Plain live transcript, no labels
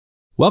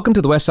Welcome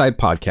to the Westside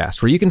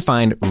Podcast, where you can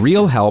find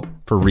real help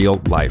for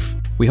real life.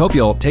 We hope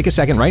you'll take a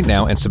second right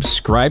now and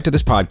subscribe to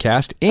this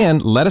podcast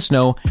and let us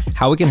know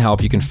how we can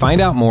help. You can find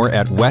out more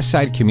at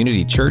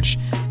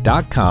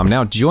westsidecommunitychurch.com.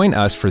 Now join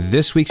us for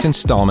this week's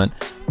installment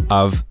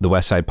of the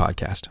Westside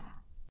Podcast.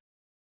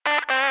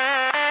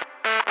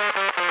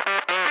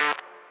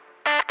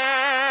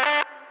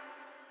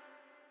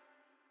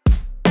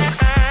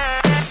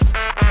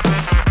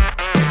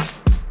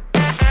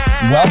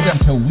 Welcome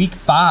to week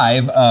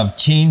 5 of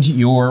Change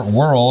Your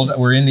World.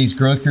 We're in these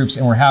growth groups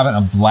and we're having a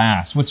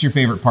blast. What's your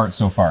favorite part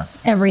so far?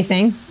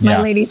 Everything.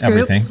 My ladies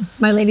group. Everything.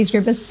 My ladies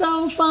group is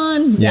so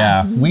fun.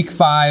 Yeah. Week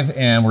 5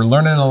 and we're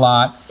learning a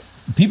lot.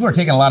 People are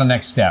taking a lot of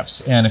next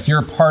steps. And if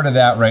you're a part of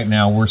that right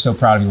now, we're so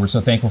proud of you. We're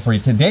so thankful for you.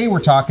 Today we're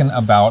talking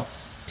about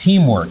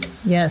teamwork.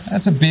 Yes.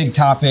 That's a big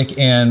topic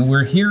and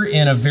we're here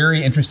in a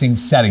very interesting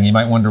setting. You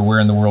might wonder where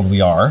in the world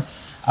we are.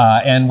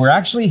 And we're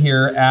actually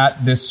here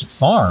at this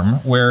farm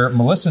where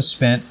Melissa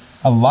spent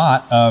a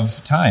lot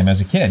of time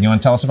as a kid. You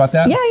want to tell us about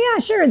that? Yeah,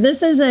 sure.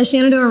 This is a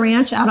Shenandoah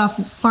Ranch out off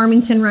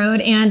Farmington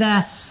Road. And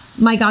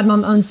my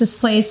godmom owns this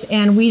place.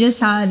 And we just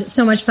had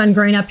so much fun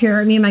growing up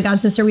here. Me and my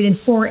godsister, we did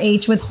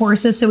 4-H with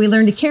horses. So we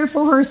learned to care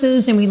for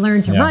horses and we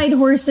learned to ride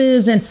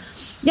horses. And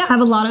I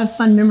have a lot of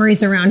fun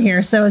memories around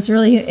here. So it's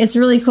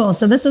really cool.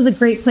 So this was a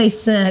great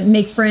place to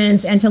make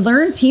friends and to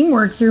learn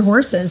teamwork through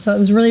horses. So it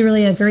was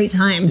really a great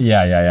time.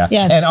 Yeah.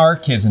 And our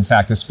kids, in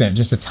fact, have spent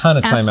just a ton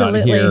of time out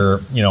here,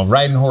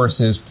 riding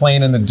horses,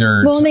 playing in the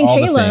dirt. Well, and then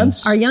Caleb,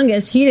 our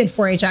youngest, he did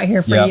 4-H out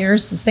here for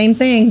years. The same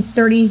thing,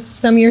 30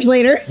 some years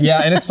later.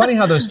 Yeah. And it's funny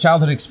how those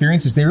childhood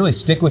experiences, they really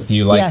stick with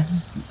you. Like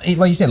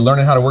you said,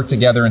 learning how to work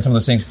together and some of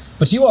those things.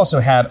 But you also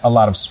had a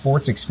lot of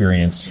sports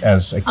experience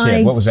as a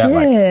kid. What was that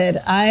like?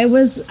 I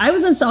was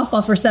in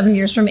softball for 7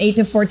 years, from 8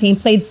 to 14,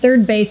 played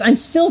third base. I'm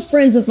still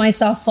friends with my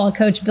softball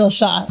coach, Bill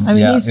Shaw. I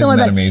mean, he's still isn't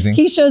that amazing?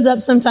 He shows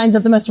up sometimes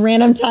at the most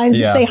random times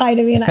to say hi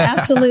to me, and I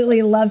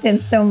absolutely love him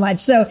so much.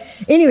 So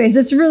anyways,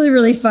 it's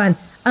really fun.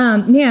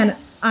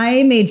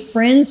 I made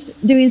friends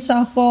doing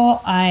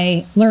softball.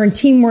 I learned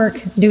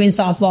teamwork doing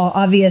softball,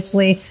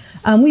 obviously.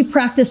 We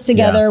practiced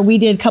together. We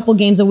did a couple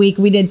games a week.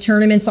 We did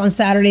tournaments on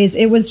Saturdays.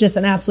 It was just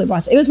an absolute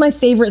blast. It was my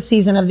favorite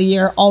season of the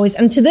year, always.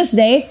 And to this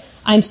day,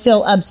 I'm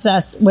still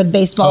obsessed with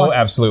baseball. Oh,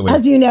 absolutely.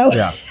 As you know.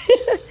 Yeah.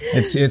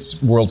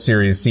 It's World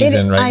Series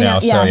season right now.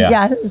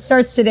 It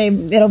starts today.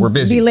 It'll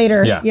be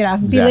later.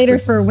 Be later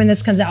for when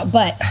this comes out.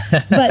 But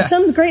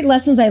some great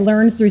lessons I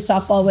learned through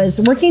softball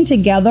was working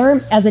together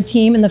as a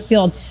team in the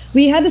field.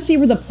 We had to see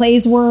where the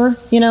plays were,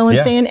 you know what I'm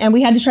saying? And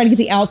we had to try to get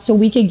the outs so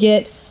we could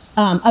get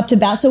up to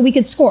bat so we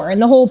could score.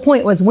 And the whole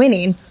point was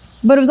winning.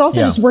 But it was also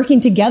just working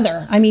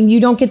together. I mean, you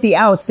don't get the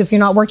outs if you're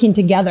not working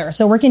together.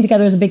 So working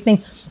together is a big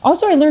thing.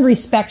 Also, I learned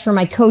respect for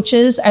my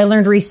coaches. I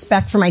learned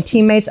respect for my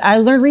teammates. I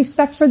learned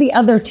respect for the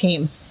other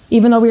team,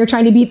 even though we were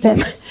trying to beat them.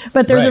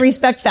 But there's a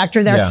respect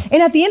factor there. Yeah.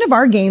 And at the end of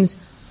our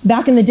games,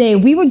 back in the day,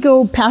 we would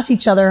go past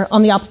each other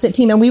on the opposite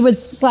team and we would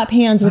slap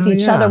hands with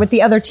each other, with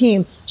the other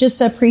team, just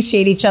to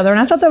appreciate each other. And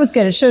I thought that was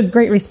good. It showed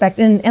great respect.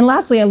 And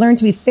lastly, I learned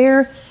to be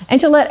fair and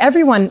to let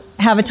everyone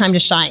have a time to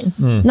shine.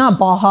 Not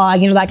ball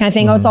hog, that kind of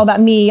thing. Oh, it's all about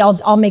me.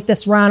 I'll make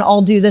this run.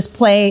 I'll do this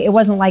play. It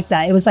wasn't like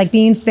that. It was like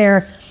being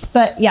fair.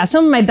 But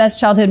some of my best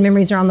childhood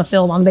memories are on the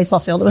field, on the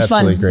baseball field. It was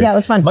fun. Great. Yeah, it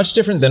was fun. Much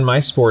different than my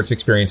sports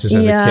experiences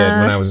as a kid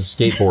when I was a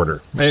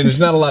skateboarder. There's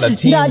not a lot of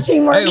teamwork. I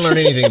didn't learn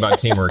anything about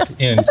teamwork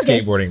in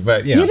skateboarding,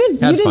 but you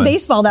did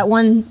baseball that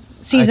one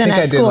season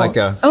at school. I did like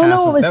it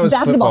was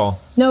basketball.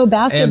 Football. No,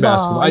 basketball. And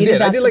basketball. I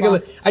did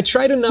I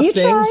tried enough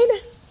things.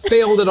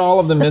 Failed at all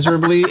of them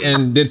miserably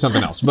and did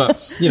something else.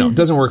 But, it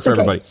doesn't work for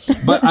everybody.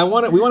 But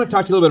we want to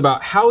talk to you a little bit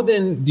about how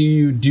then do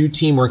you do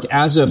teamwork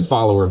as a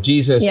follower of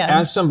Jesus,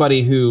 as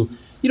somebody who,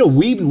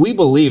 we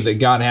believe that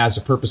God has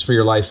a purpose for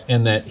your life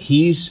and that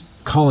he's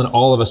calling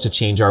all of us to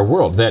change our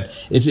world, that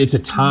it's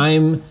a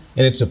time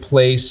and it's a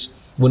place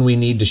when we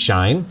need to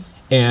shine.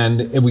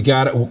 And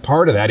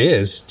part of that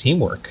is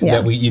teamwork.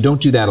 That you don't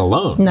do that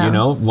alone.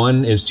 No.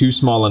 One is too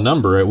small a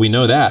number. We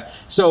know that.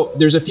 So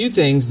there's a few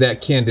things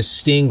that can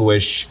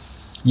distinguish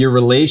your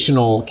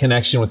relational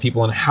connection with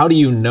people, and how do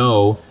you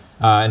know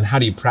and how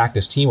do you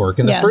practice teamwork?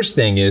 And the first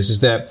thing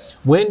is that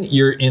when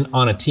you're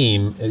on a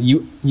team,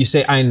 you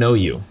say, "I know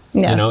you."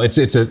 Yeah.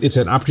 It's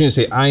an opportunity to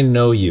say, "I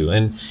know you,"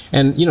 and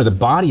the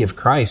body of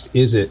Christ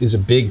is a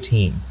big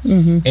team,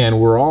 and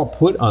we're all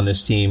put on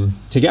this team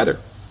together.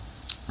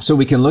 So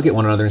we can look at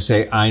one another and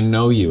say, "I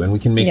know you," and we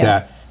can make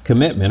that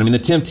commitment. I mean, the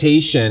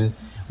temptation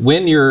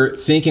when you're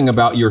thinking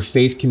about your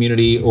faith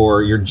community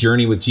or your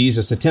journey with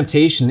Jesus, the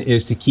temptation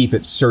is to keep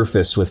it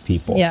surface with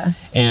people. Yeah.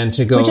 And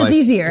to go which is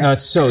easier.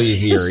 It's so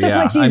easier. So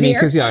much easier.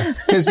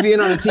 Because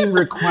being on a team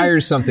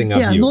requires something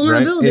of you,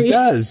 vulnerability. Right? It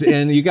does.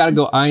 And you got to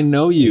go, I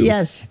know you.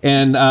 Yes.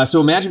 And so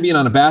imagine being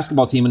on a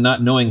basketball team and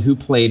not knowing who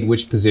played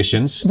which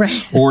positions,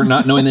 right. or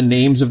not knowing the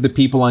names of the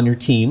people on your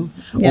team,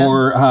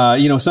 or,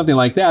 something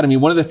like that. I mean,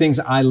 one of the things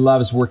I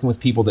love is working with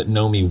people that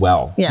know me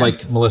well,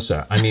 like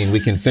Melissa. I mean, we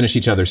can finish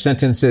each other's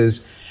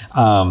sentences.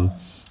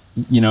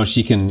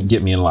 she can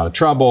get me in a lot of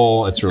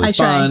trouble. It's really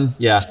fun.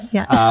 Yeah.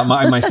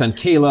 My son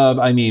Caleb,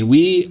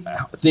 we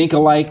think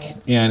alike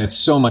and it's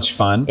so much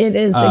fun. It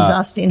is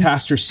exhausting.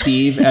 Pastor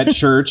Steve at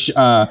church,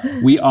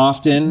 we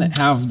often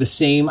have the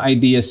same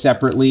idea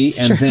separately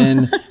and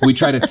then we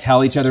try to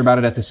tell each other about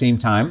it at the same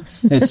time.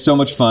 It's so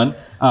much fun.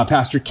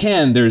 Pastor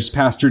Ken, there's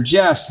Pastor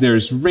Jess,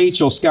 there's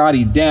Rachel,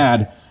 Scotty,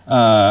 Dad.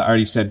 I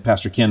already said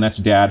Pastor Ken, that's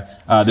Dad.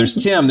 There's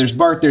Tim, there's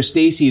Bart, there's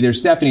Stacy, there's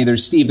Stephanie,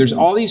 there's Steve. There's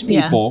all these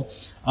people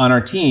on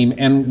our team,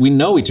 and we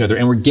know each other,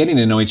 and we're getting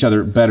to know each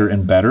other better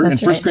and better.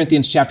 That's and 1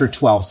 Corinthians chapter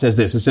 12 says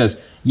this. It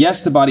says,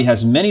 yes, the body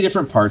has many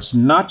different parts,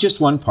 not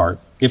just one part.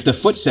 If the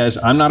foot says,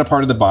 I'm not a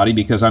part of the body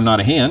because I'm not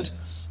a hand,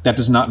 that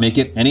does not make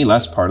it any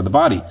less part of the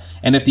body.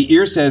 And if the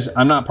ear says,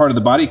 I'm not part of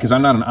the body because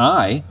I'm not an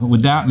eye,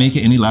 would that make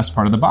it any less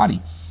part of the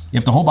body?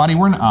 If the whole body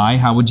were an eye,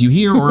 how would you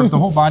hear? Or if the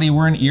whole body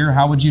were an ear,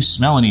 how would you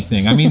smell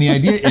anything? The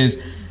idea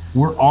is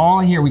we're all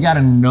here. We got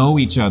to know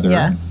each other.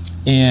 Yeah.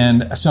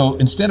 And so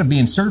instead of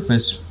being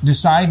surface,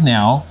 decide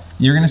now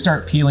you're going to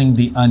start peeling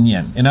the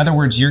onion. In other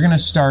words, you're going to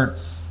start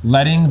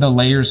letting the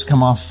layers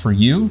come off for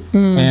you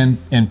and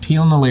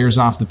peeling the layers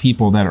off the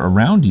people that are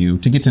around you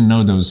to get to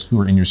know those who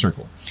are in your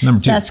circle.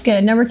 Number 2. That's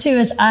good. Number 2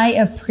 is I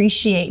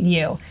appreciate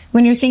you.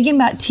 When you're thinking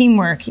about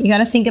teamwork, you got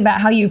to think about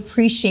how you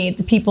appreciate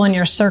the people in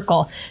your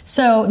circle.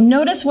 So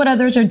notice what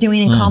others are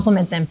doing and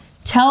compliment them.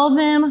 Tell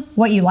them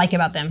what you like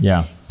about them.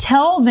 Yeah.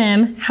 Tell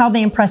them how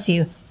they impress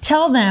you.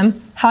 Tell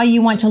them how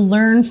you want to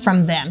learn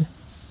from them.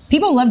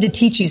 People love to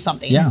teach you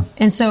something. Yeah.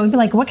 And so be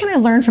like, what can I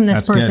learn from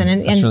this person?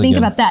 Good. And really think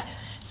good. about that.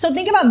 So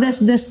think about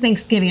this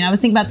Thanksgiving. I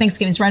was thinking about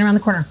Thanksgiving. It's right around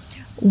the corner.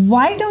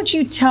 Why don't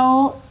you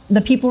tell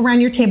the people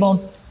around your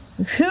table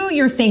who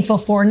you're thankful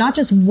for, not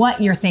just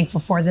what you're thankful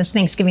for this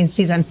Thanksgiving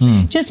season.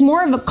 Just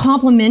more of a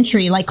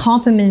complimentary, like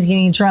complimenting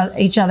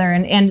each other.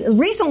 And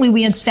recently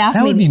we had staff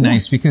meeting. That would be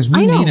nice because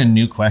we need a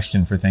new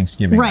question for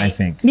Thanksgiving, right. I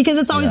think. Because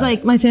it's always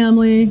like, my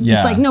family. Yeah.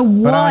 It's like, no,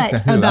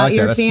 what about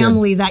your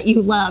family that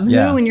you love?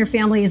 Who in your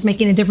family is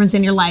making a difference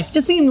in your life?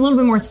 Just being a little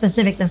bit more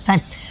specific this time.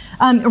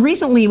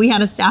 Recently, we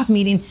had a staff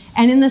meeting,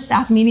 and in the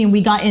staff meeting,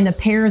 we got into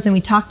pairs and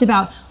we talked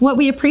about what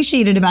we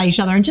appreciated about each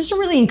other and just to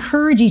really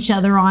encourage each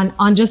other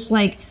on just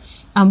like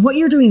what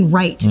you're doing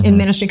right in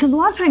ministry. Because a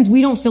lot of times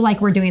we don't feel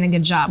like we're doing a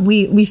good job.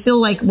 We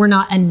feel like we're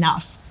not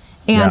enough.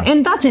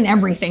 And that's in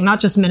everything, not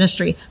just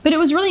ministry. But it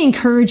was really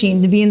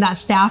encouraging to be in that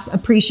staff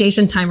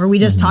appreciation time where we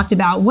just talked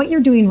about what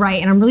you're doing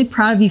right. And I'm really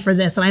proud of you for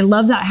this. And I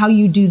love that how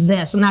you do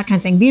this and that kind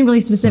of thing, being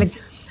really specific.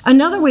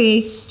 Another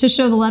way to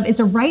show the love is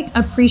to write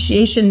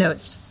appreciation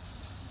notes.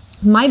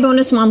 My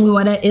bonus mom,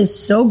 Luetta, is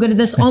so good at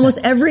this.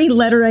 Almost every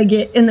letter I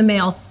get in the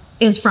mail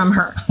is from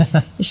her.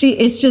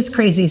 It's just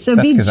crazy. So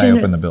that's because I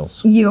open the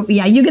bills. You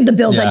get the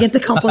bills. I get the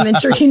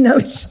complimentary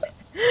notes.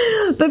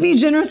 But be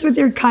generous with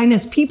your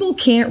kindness. People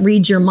can't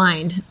read your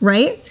mind,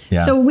 right? Yeah.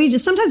 So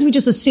sometimes we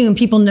just assume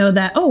people know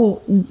that,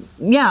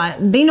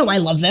 they know I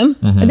love them.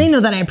 Or they know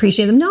that I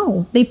appreciate them.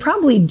 No, they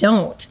probably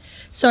don't.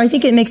 So I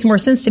think it makes more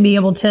sense to be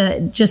able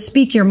to just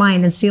speak your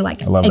mind and see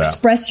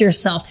express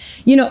yourself.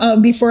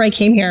 Before I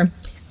came here,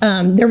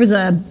 there was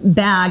a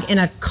bag and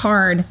a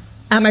card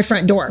at my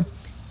front door.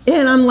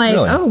 And I'm like,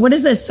 really? What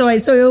is this? So I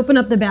open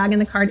up the bag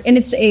and the card, and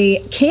it's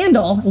a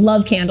candle,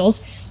 love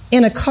candles,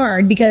 and a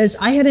card because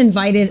I had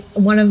invited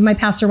one of my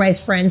pastor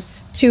wife's friends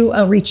to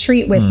a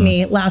retreat with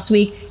me last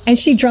week. And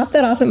she dropped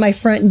that off at my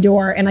front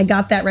door. And I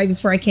got that right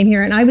before I came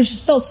here. And I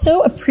felt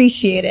so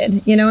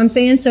appreciated. You know what I'm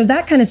saying? So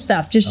that kind of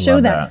stuff, just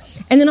show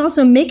that. And then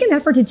also make an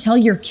effort to tell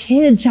your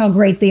kids how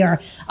great they are.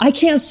 I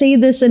can't say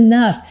this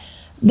enough.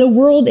 The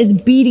world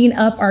is beating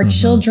up our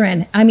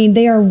children. I mean,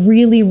 they are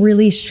really,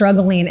 really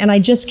struggling. And I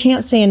just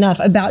can't say enough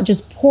about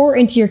just pour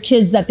into your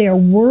kids that they are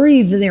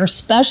worthy, that they are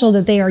special,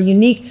 that they are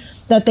unique,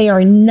 that they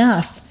are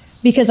enough.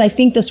 Because I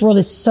think this world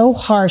is so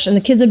harsh and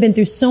the kids have been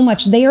through so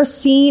much. They are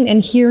seeing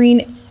and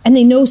hearing, and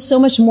they know so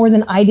much more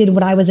than I did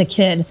when I was a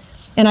kid.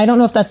 And I don't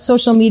know if that's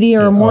social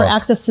media or more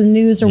access to the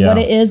news or what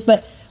it is,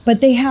 but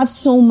they have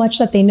so much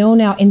that they know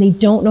now and they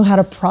don't know how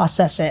to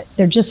process it.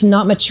 They're just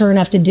not mature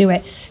enough to do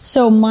it.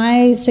 So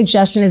my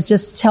suggestion is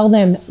just tell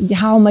them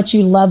how much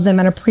you love them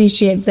and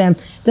appreciate them.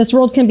 This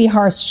world can be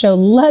harsh.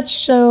 Let's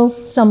show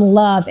some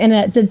love.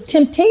 And the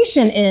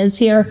temptation is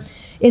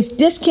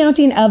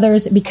discounting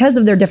others because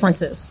of their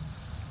differences.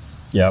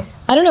 Yep.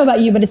 I don't know about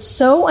you, but it's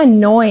so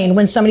annoying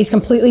when somebody's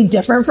completely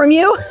different from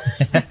you.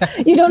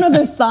 You don't know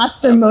their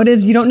thoughts, their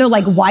motives. You don't know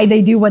why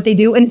they do what they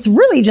do. And it's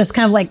really just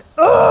kind of like,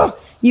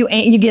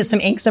 you get some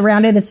angst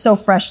around it. It's so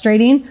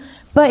frustrating.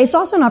 But it's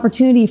also an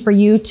opportunity for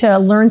you to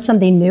learn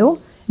something new.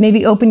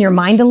 Maybe open your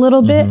mind a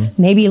little bit.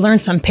 Maybe learn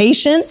some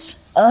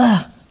patience.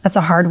 That's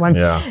a hard one.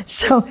 Yeah.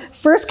 So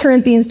 1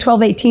 Corinthians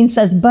 12:18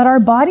 says, but our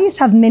bodies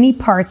have many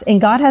parts and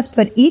God has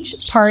put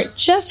each part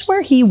just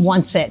where he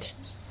wants it.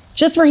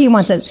 Just where he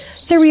wants it.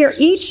 So we are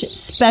each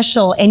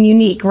special and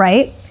unique,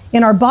 right?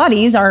 In our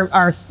bodies,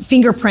 our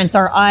fingerprints,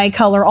 our eye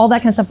color, all that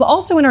kind of stuff, but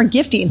also in our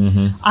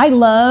gifting. I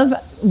love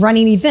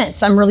running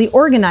events. I'm really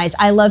organized.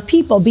 I love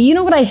people. But you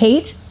know what I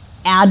hate?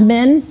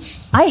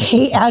 admin. I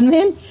hate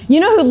admin. You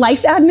know who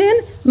likes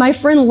admin? My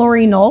friend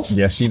Lori Nolf.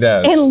 Yes, she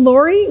does. And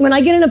Lori, when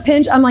I get in a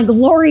pinch, I'm like,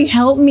 Lori,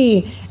 help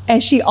me.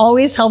 And she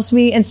always helps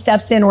me and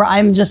steps in where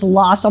I'm just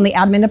lost on the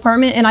admin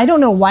department. And I don't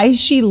know why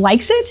she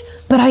likes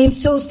it, but I am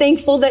so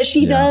thankful that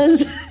she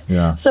does.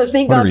 Yeah. So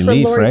thank God for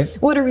Lori. Right?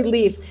 What a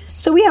relief.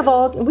 So we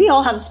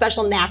all have a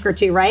special knack or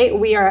two, right?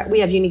 We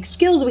have unique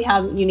skills, we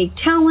have unique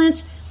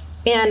talents,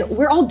 and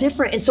we're all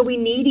different. And so we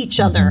need each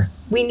other.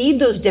 We need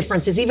those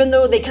differences, even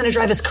though they kind of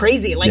drive us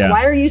crazy. Like,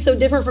 why are you so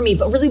different from me?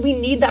 But really, we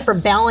need that for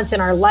balance in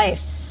our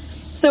life.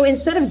 So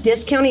instead of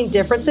discounting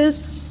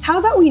differences, how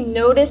about we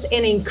notice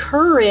and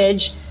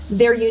encourage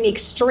their unique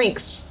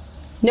strengths?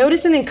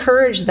 Notice and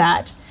encourage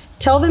that.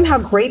 Tell them how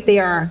great they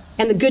are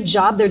and the good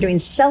job they're doing.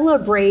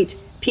 Celebrate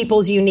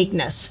people's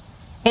uniqueness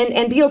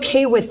and be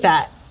okay with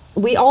that.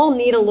 We all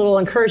need a little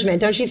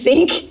encouragement, don't you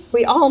think?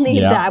 We all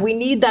need that. We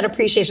need that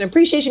appreciation.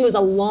 Appreciation goes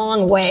a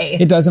long way.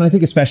 It does, and I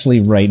think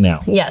especially right now.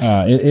 Yes.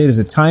 It is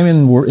a time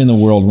in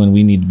the world when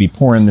we need to be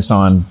pouring this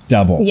on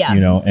double,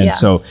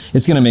 so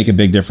it's going to make a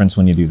big difference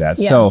when you do that.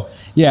 Yeah.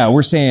 So,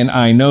 we're saying,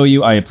 I know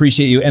you, I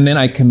appreciate you, and then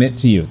I commit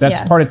to you.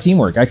 That's part of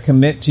teamwork. I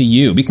commit to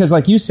you. Because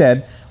like you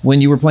said,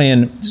 when you were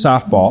playing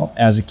softball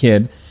as a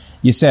kid,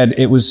 you said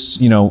it was,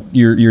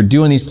 you're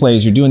doing these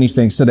plays, you're doing these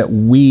things so that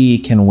we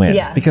can win.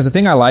 Yeah. Because the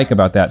thing I like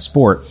about that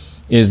sport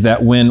is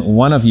that when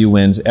one of you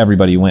wins,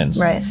 everybody wins.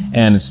 Right.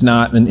 And it's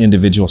not an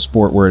individual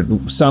sport where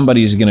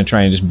somebody's going to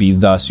try and just be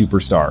the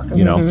superstar,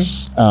 know.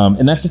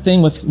 And that's the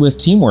thing with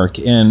teamwork,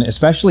 and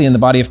especially in the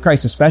body of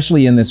Christ,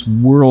 especially in this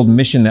world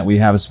mission that we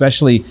have,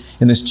 especially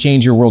in this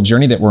change your world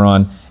journey that we're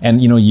on. And,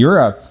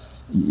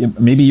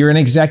 maybe you're an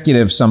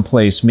executive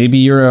someplace, maybe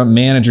you're a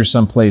manager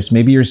someplace,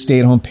 maybe you're a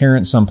stay-at-home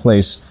parent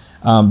someplace.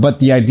 But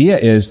the idea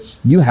is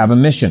you have a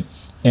mission,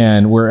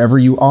 and wherever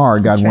you are,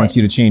 God wants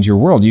you to change your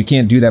world. You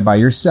can't do that by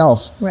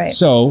yourself. Right.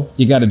 So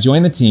you got to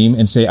join the team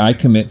and say, I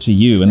commit to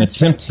you. And the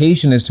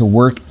temptation is to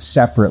work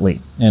separately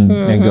and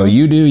go,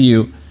 you do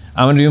you,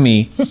 I'm going to do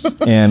me,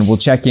 and we'll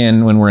check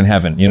in when we're in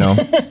heaven,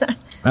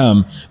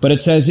 But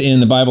it says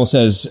the Bible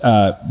says,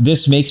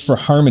 this makes for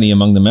harmony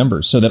among the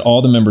members so that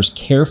all the members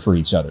care for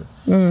each other.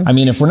 I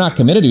mean, if we're not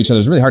committed to each other,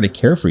 it's really hard to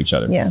care for each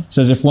other. Yeah. It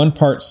says if one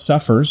part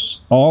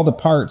suffers, all the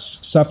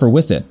parts suffer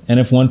with it. And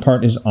if one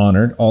part is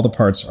honored, all the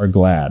parts are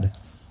glad.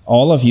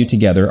 All of you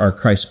together are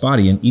Christ's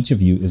body, and each of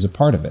you is a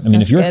part of it. I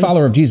mean, if you're a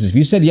follower of Jesus, if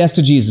you said yes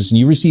to Jesus and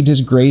you received his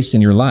grace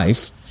in your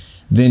life,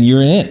 then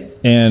you're in it.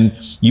 And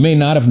you may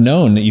not have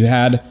known that you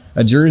had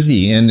a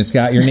jersey and it's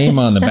got your name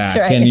on the back,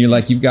 and you're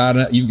like, you've got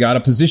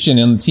a position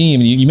in the team,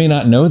 and you may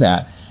not know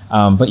that,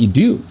 but you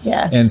do.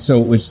 Yeah. And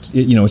so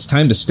it's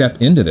time to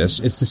step into this.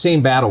 It's the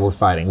same battle we're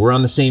fighting. We're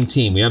on the same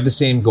team. We have the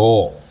same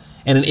goal.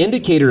 And an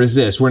indicator is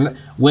this: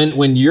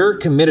 when you're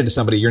committed to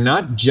somebody, you're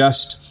not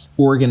just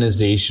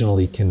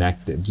organizationally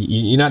connected.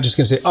 You're not just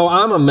going to say, oh,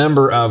 I'm a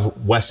member of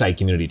Westside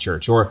Community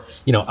Church, or,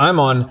 I'm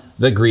on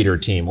the greeter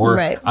team, or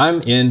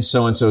I'm in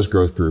so-and-so's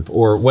growth group,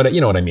 or what,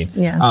 you know what I mean?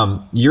 Yeah.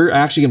 You're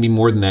actually going to be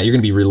more than that. You're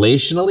going to be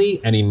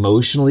relationally and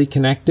emotionally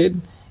connected,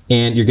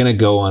 and you're going to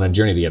go on a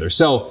journey together.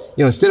 So,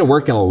 instead of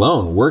working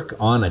alone, work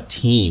on a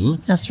team.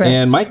 That's right.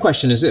 And my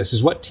question is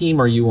this, what team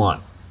are you on?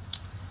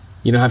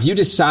 Have you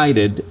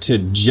decided to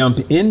jump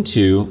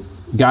into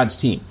God's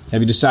team?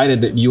 Have you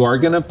decided that you are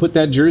going to put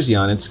that jersey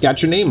on? It's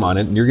got your name on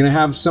it, and you're going to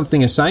have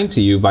something assigned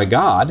to you by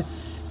God,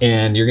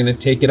 and you're going to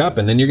take it up,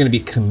 and then you're going to be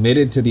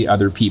committed to the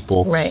other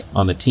people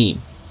on the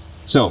team.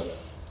 So,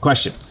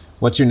 question,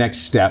 what's your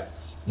next step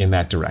in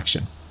that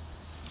direction?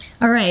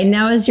 All right,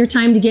 now is your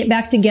time to get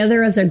back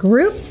together as a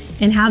group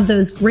and have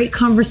those great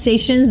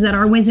conversations that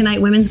our Wednesday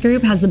Night Women's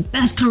Group has the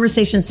best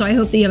conversations. So I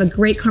hope that you have a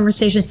great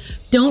conversation.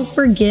 Don't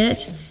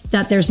forget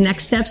that there's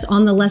next steps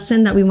on the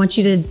lesson that we want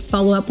you to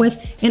follow up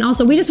with. And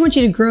also, we just want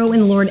you to grow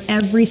in the Lord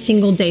every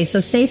single day. So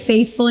stay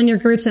faithful in your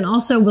groups. And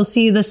also, we'll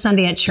see you this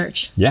Sunday at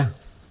church. Yeah.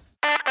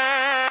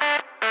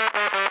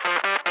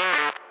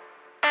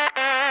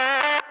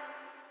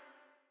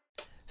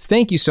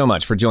 Thank you so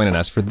much for joining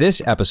us for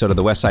this episode of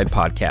the Westside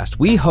Podcast.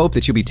 We hope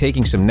that you'll be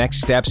taking some next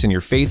steps in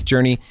your faith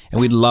journey, and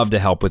we'd love to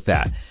help with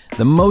that.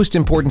 The most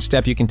important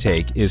step you can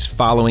take is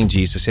following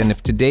Jesus. And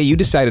if today you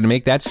decided to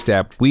make that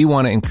step, we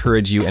want to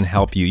encourage you and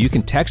help you. You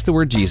can text the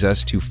word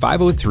Jesus to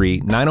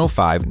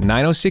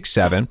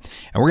 503-905-9067, and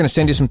we're going to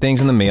send you some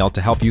things in the mail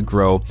to help you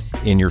grow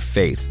in your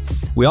faith.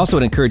 We also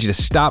would encourage you to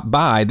stop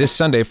by this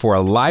Sunday for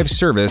a live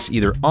service,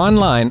 either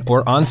online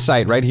or on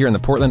site right here in the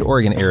Portland,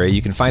 Oregon area.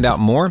 You can find out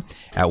more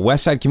at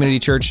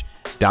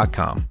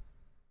westsidecommunitychurch.com.